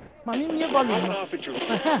eh. Mami mi volume no.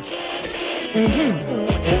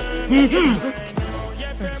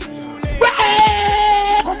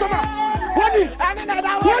 Customer. What?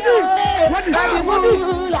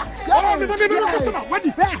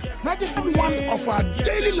 One of our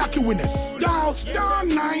daily lucky winners. Dial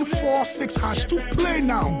 *946# to play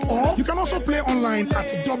now. Or you can also play online at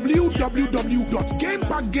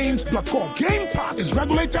www.gamepackgames.com. Game Park is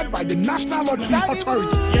regulated by the National Lottery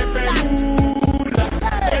Authority.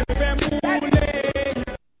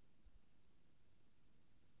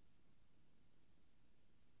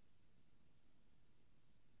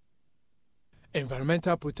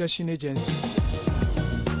 Environmental Protection Agency.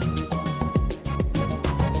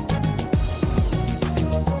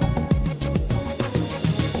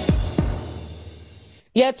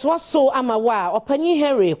 Yet was so amawa opanyi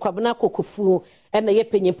Henry Kwabena Kokofu and the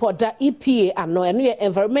yepenyi poda EPA ano and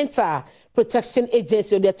Environmental Protection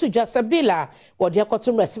Agency de to Jasabila or the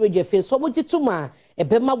cotton recipe face so much tuma e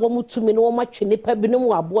bema womu tumi no match nipa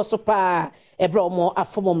binom abo so pa e bro mo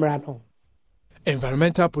afomomrano.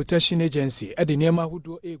 Environmental Protection Agency at the Nema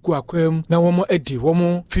Hudo Egu Akwem na womo edi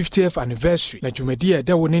womo 50th anniversary na jumedi e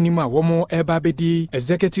da wonanima womo ebabedi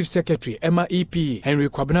Executive Secretary Emma EP Henry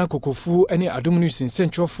Kwabena Kokofu ene Adom News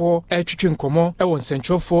Centralfo etwetwe nkomo e won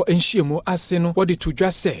Centralfo enhiemu ase no wode to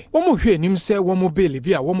dwa se womo hwe nim se womo beli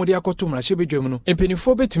bi a womo de akoto mrahye bedwam no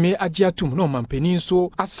empenifo betime age atum no mampani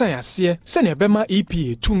so asan ase se ne bema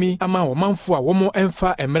EP tumi ama womanfo a womo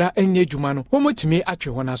emfa emra enye dwuma no womo timi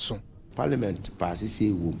atwe hona so. Parliament passes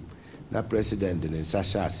a womb. Na president in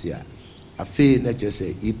Sasha Sia. A fee na just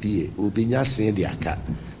say EPA, Ubinya send the aka.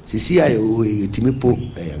 CCIO, Timipo,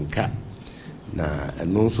 and cat. Na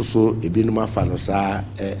and no so a binuma fanosa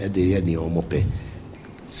at the end or mope.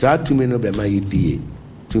 Sa to me no be my EPA,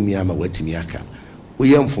 to me ama wetimiaka.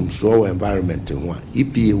 We am from slow environment and one.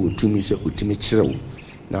 EPA would to me say Utimichero.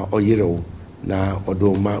 Now Oyero, now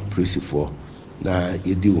Odoma Presifor, na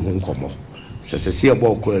Yedu Hong Komo. Sese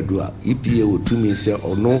about kwadu EPA wo tumi se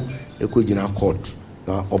ono ekogina court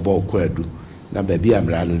na obo kwadu na baabi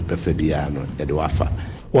amra no pefa bia no de wafa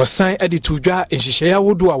wasan edi tudwa nhihye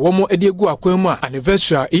awodo a womo edi egu akwan mu a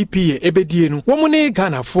anniversary EPA ebedie no womo ne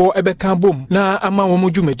Ghana fo ebeka bom na ama womo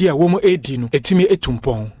dwumadi a womo edi no etimi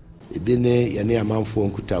etumpon ebi ne ye ne amanfo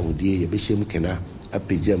nkuta wodie ye behyem kena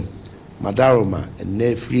apejam madaroma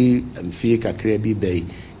ne free mfie kakra bi bai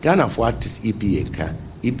Ghana fo at EPA ka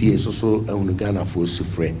EPA so ehunu Ghana for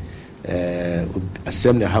sufre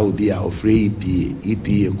asem na how be a ofre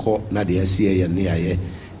EPA ko na de asie ye ne aye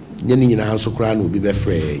nyene nyina so kra na obi be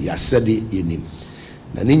frɛ ya sɛde yenim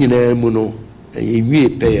na ne nyina mu no enwie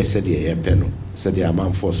pɛ ye sɛde ye pɛ no sɛde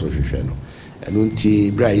amanfo so hwehwɛ no ɛno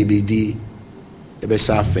nti bra ye be di e be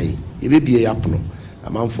sa afɛn ye be bie yapono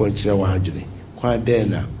amanfo nkyerɛ wa adwene kwan bɛɛ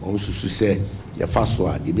na on susu sɛ ye fa so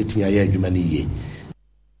a ye betumi aye adwuma ne yie.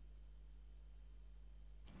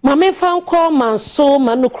 Mame fanko manso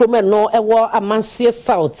manukrome no ewo Amansie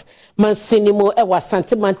South mansinimo ewa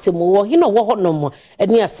santimante mu wo hino wo honom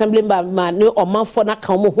eni assembly ma ne omanfo na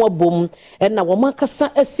kan mo ho abom na wo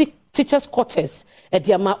makasa asi teachers quarters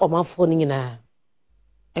ediama omanfo ni nyina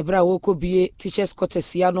Ebra woko bie teachers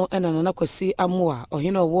quarters ya no nana kwasi amoa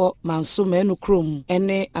ohino wo manso manu krom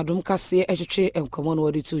ene Adom Kaseɛ etwetwe enkomo no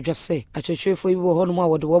wadi tu dwase atwetwefo bi wo honom a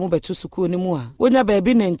wode wo mo betu suku ni mu a wonya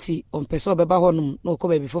baabi nanti ompese obeba honom na okɔ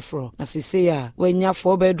baabi foforo na sese ya wonya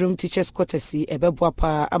 4 bedroom teachers quarters ebeboa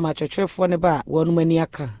pa ama atwetwefo ne ba wonom ani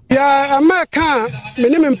aka ya amaka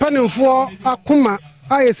meni mpanimfo akoma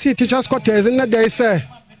ayesi teachers quarters na dey say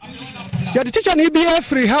ya the teacher ni bia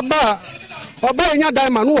free haba oba nya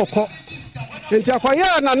diamond no wokɔ enti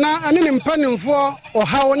akwaya nana ane ne mpanimfo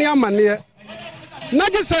ɔhawo ne amane na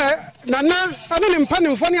gye sɛ nana ane ne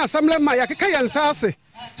mpanimfo ne assembly ma yakeka yensa ase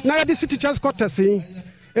na ya the teachers quarters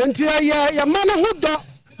enti ya mana ho dɔ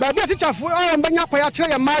ba bia teacherfo banya kwaya kyerɛ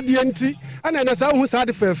ya ma de enti ana na sa hu sa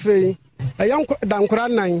de fɛfɛ ɛyɛ dankora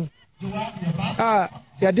nan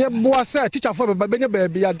ya de boa sɛ teacherfo ba benya ba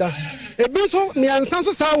bia da ebi so miansa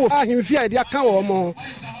so sa wo ahemfi a de aka wo mo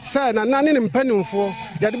sɛ na nane ne mpanimfo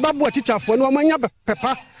ya de babo teacherfo ne omanya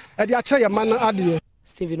pepa e de akyerɛ ya ma na ade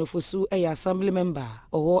Stephen Ofosu assembly member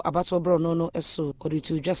owo abato bro no eso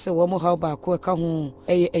oditu dwase wo mo how ba ko ka ho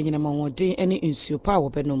enyina mawoden ene nsuo pa wo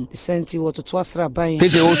benom senti wo toto asra ban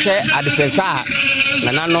tese wo hwe adefensa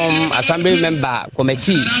nananom assembly member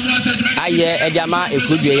committee aye ediama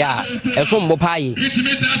ekudue ya efo mbo paaye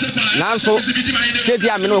nanso tese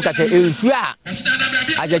ya me no ka se nsuo a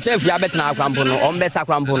ajechefu ya betena akwampo no ombesa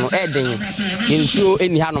akwampo no eden nsuo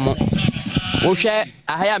eni hanom wo hwe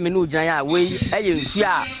ahaya me no gyina ya we eye nsuo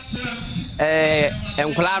a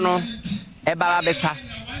enkola no eba besa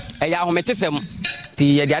eya ahometesem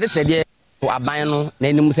ti ye de ade sede aban no na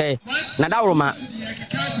enim se na dawroma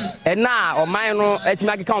ena oman no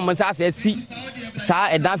atima keka o mensa ase si sa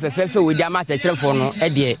edan fefefe we dia ma checherefo no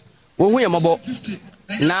ede wo hu yemobo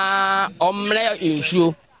na omre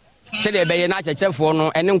nsuo se de beye na checherefo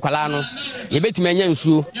no ene nkwala no ye betima anya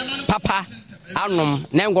nsuo papa anom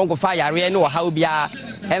na ngongo fa yare ne wo hawo bia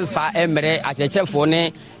emfa emre achechefo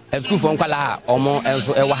ne esukufo nkwala omo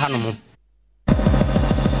enso ewa hanom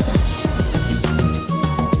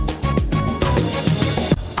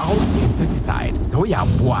out insecticide so ya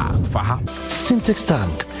boa faha Syntax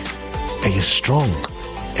tank are you strong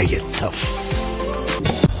are you tough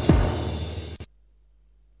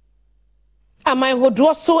Amai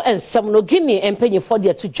hodro so ensem no gini empanyefo de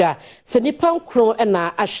atudwa se nipa nkro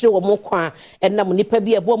na ahwere wo mo kwa enam nipa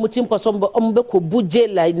bi ebo mutimpo so ombeko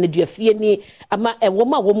bujela ne duafie ni ama ewo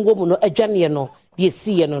ma wo mu no adwane no de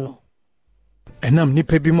siye no enam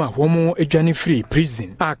nipa bi ma wo mo adwane free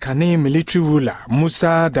prison akane military ruler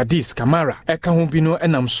Musa Dadis Kamara eka ho bi no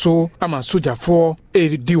enam so ama sojafo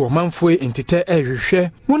di wo manfo entite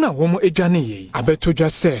ehwehwe wona wo mo adwane yi abetodwa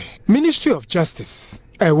se Ministry of Justice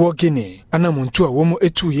ewo gini anamuntu a womo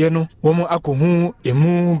etuye no womo akohu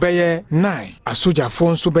emu beye 9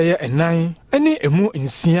 asojafo nso beye 9 ene emu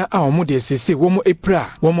nsia a womo de sese womo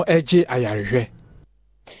epra womo eje ayarehwe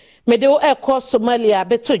Medeo eko Somalia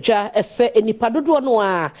betodwa ese enipa dodo no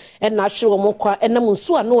a na ahwere womo kwa enam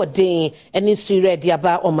nsu a no odin eni nsu ready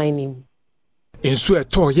aba omanim Insu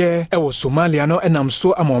etoye ewo Somalia no enam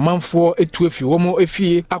so amomanfo etu efi womo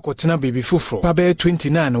efie akotena baby fufro pabe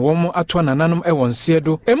 29 womo atwa nananom ewo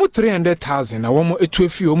nsiedo emu 300,000 na womo etu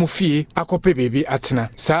efi womo fie akope baby atena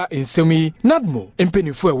sa nsemi nadmo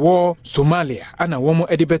empenifo ewo Somalia ana womo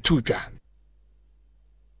edibetu dwa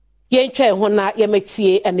yentwa ho na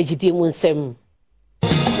yemetie anagidi mu nsem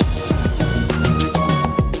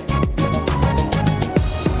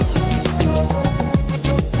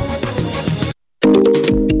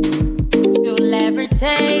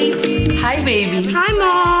Hi, baby. Hi,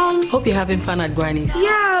 Mom. Hope you're having fun at Granny's.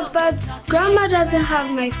 Yeah, but Grandma doesn't have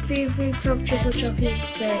my favorite top chocolate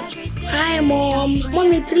spread. Hi, Mom.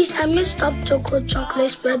 Mommy, please, I missed top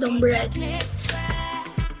chocolate spread on bread.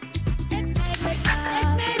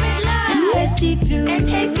 Tasty too. And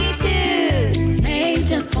tasty too. Made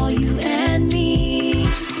just for you and me.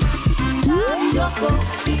 Choco,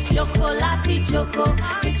 it's chocolate choco.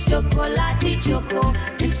 It's chocolate choco.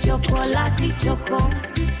 It's chocolate choco.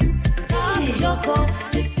 Choco,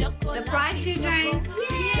 it's chocolate. Surprise children!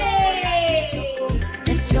 Yay!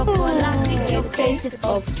 It's chocolate choco. Taste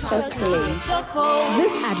of chocolate.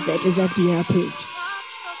 This advert is FDA approved.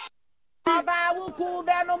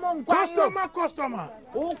 Customer.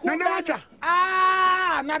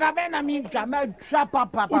 Nada bena mincha, me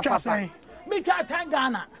papa. Me try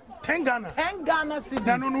Tangana. 10 Ghana. 10 Ghana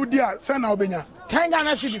cedis. No dia, send now benya. 10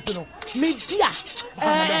 Ghana cedis no. Me dia.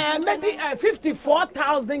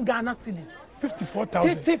 54,000 Ghana cedis.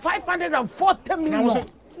 54,000. 540 million.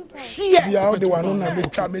 Yeah, the one on me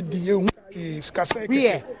ka me di you skase.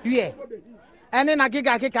 Yeah. Ene na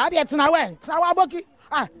giga keka ade tena we. Tena wa boki.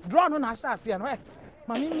 Draw no na asase no.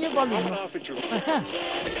 Mami mi volume.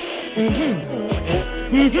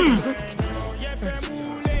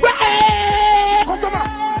 Customer.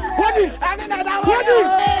 Wadi.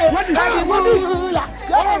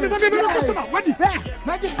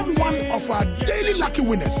 One of our daily lucky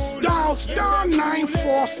winners. Dial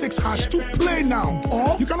 *946# to play now.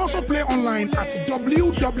 Or you can also play online at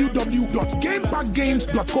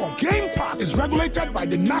www.gamepackgames.com. Game Park is regulated by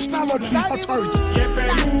the National Lottery Authority.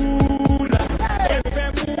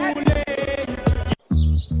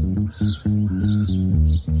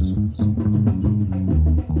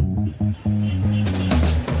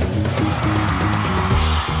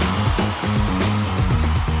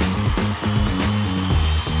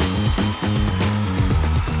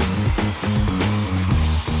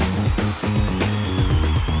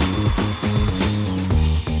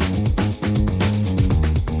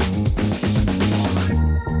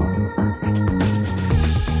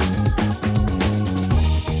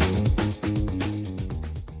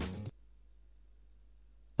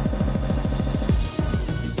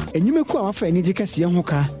 And you may call our friend Kaseɛ ho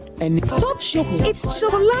ka and stop shopping. It's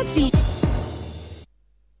chocolate.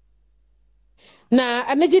 Na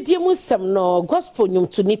anagye mu sem no gospel nyum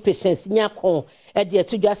to ni patience nyakon e de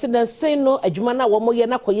to dwase na sen no adwuma na wo moye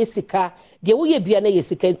na koye sika de wo ye bia na ye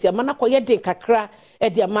sika ntia ma na koye den kakra e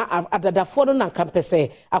de ma adadafo no na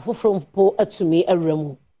kampese afoforo mpo atumi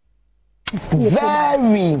awramu.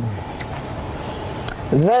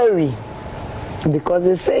 Very because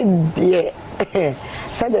they say yeah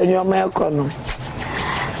said the new American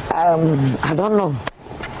I don't know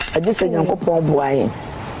I just say Yankopon boy.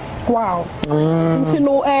 Wow. You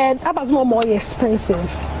know, Aba's more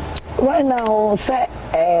expensive. Right now, say,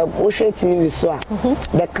 Oshe TV so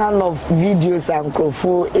the kind of videos and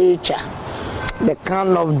Okomfo Anokye, the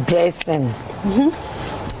kind of dressing,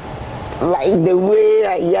 like the way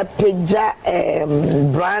I picture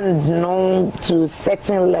brand known to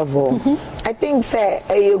certain level. I think say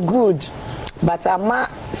you good, but I'm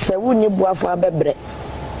say we need to for bebre.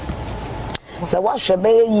 So what should be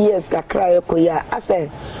years kakra koya I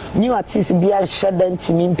say new artists be a shadden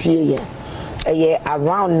team pay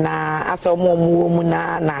around na as a mom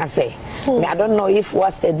na say I don't know if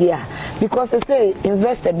what's the idea because they say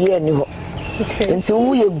invest a be any and so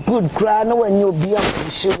we a good crowd no when you be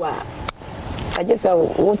sure I just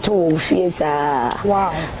want to face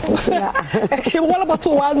wow actually what about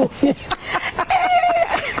 2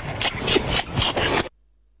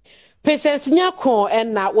 Patience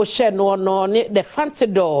nyakon na wo hye no the fancy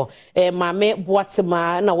door mame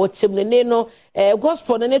boatema na wo chemne no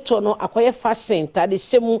gospel ne to no akoye fashion tade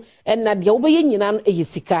hyemu na de wo be nyina no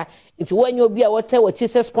eyisika nti wanyo obi a wote wo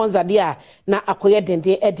chise sponsor de a na akoye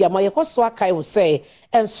dende de amaye koso akai wo say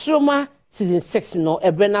ensroma season 6 no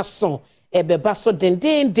ebrena song beba so den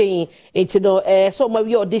enti no so ma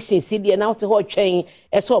wi audition CD na wote ho twen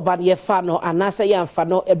so oba ne fa no anasa ya mfa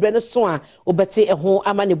no ebre no so a obete ho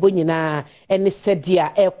ama ne bonyina ene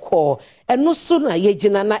sedia ekọ eno so na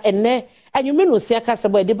yegina na ene anwume no sia kasa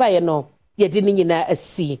bo de baye no ye de ni nyina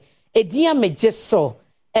asi edian megye so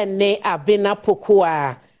ene abena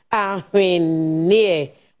pokoa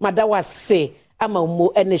ahwenne madawase ama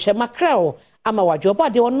mo ene hwe makrao ama wadwoba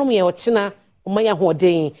de onom ye ochina umanya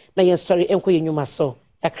hoden na yen sorry enko yenyuma so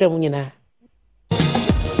yakra mu nyina.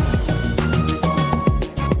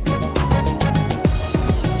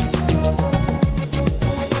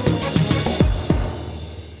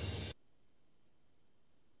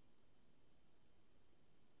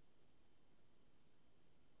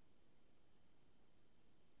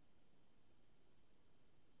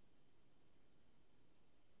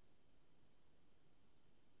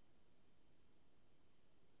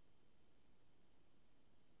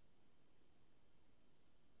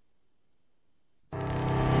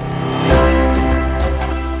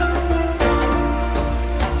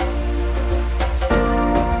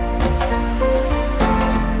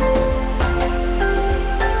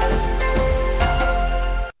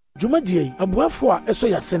 Jumadie abuafo a eso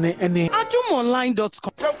yasene ene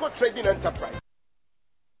adomonline.com Temple Trading Enterprise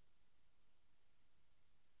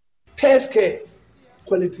PSK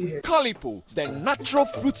quality hair. Calipo, the natural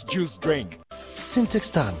fruit juice drink.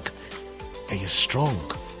 Syntex tank. Are you strong?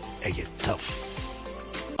 Are you tough?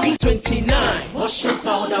 B29 washing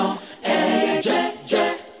powder.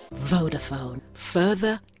 Vodafone,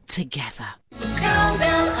 further together.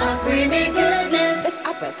 Cowbell creamy goodness. This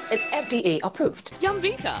advert is FDA approved.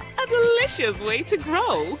 Yumvita, a delicious way to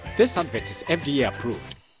grow. This advert is FDA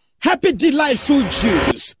approved. Happy Delightful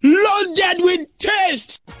Juice, loaded with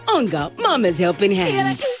taste. Onga, Mama's helping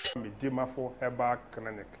hand. Udimafo Herbal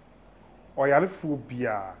Clinic. Oyalefo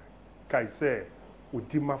bia kai say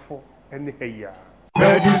udimafo ene heya.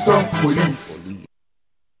 Medicine Police.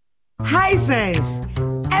 High sense.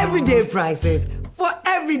 Everyday prices for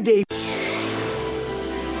everyday.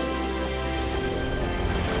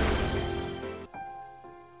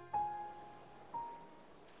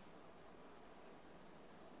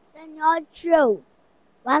 Senor True.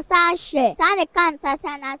 Wasa she. Sane kan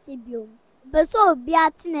tatana sibium. Beso obi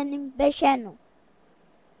atenanim behwe.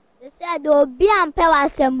 They said obi ampe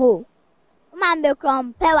wasemo. Umambe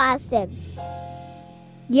krom pe wasem.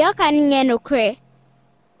 Dia kan nye no kre.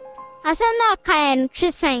 Asem na kan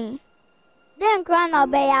twisen. Den kran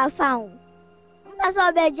obeya faun.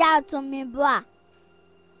 Mpaso obeja to me boa.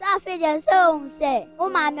 Sa fe de so say, o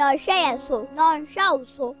ma me ohwe yeso, no nhwa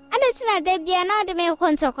so. Ane tina de bia na de me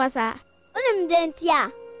kontokosa. Onim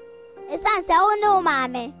dentia. Esan se o no ma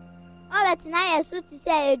me. Obetina yeso ti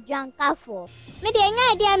say eduankafo. Me de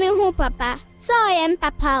nya dia me hu papa. So yem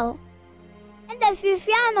papa o. Ende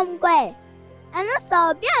fifianom kwe. Ano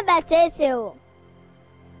so bia betese o.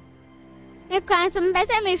 Me kran some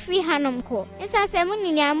bese me free hanom ko. Esan se mu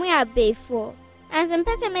ninya mu ya befo. And some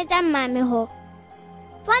pese me jam ma me ho.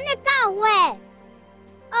 Funny can where?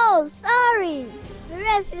 Oh, sorry. The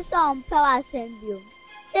ref is on power sembio.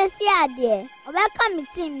 Says ya dear. Obeka me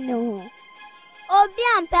team no. Obi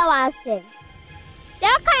am power sem. They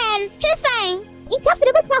can twisen. It's a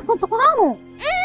bit of a